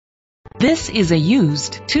This is a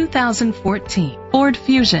used 2014 Ford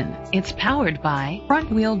Fusion. It's powered by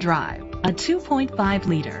front-wheel drive, a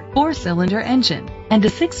 2.5-liter four-cylinder engine, and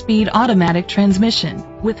a 6-speed automatic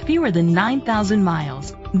transmission. With fewer than 9,000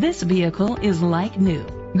 miles, this vehicle is like new.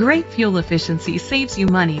 Great fuel efficiency saves you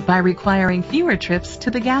money by requiring fewer trips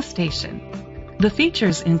to the gas station. The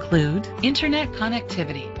features include internet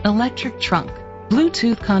connectivity, electric trunk,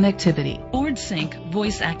 Bluetooth connectivity, Ford Sync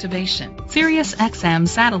voice activation, Sirius XM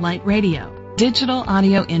satellite radio, digital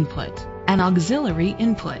audio input, an auxiliary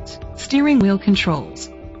input, steering wheel controls,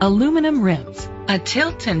 aluminum rims, a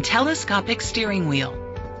tilt and telescopic steering wheel.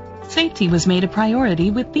 Safety was made a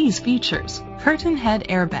priority with these features: curtain head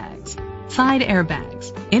airbags, side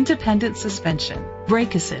airbags, independent suspension,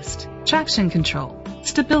 brake assist, traction control,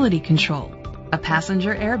 stability control, a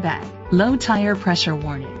passenger airbag, low tire pressure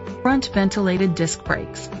warning, front ventilated disc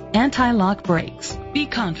brakes, anti-lock brakes. Be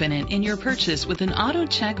confident in your purchase with an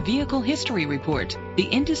AutoCheck Vehicle History Report, the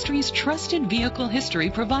industry's trusted vehicle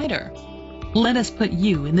history provider. Let us put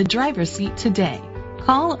you in the driver's seat today.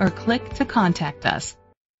 Call or click to contact us.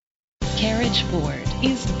 Carriage Ford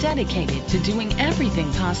is dedicated to doing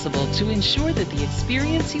everything possible to ensure that the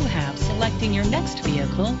experience you have selecting your next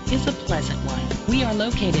vehicle is a pleasant one. We are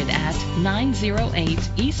located at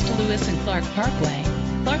 908 East Lewis and Clark Parkway,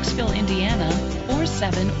 Clarksville, Indiana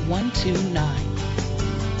 47129.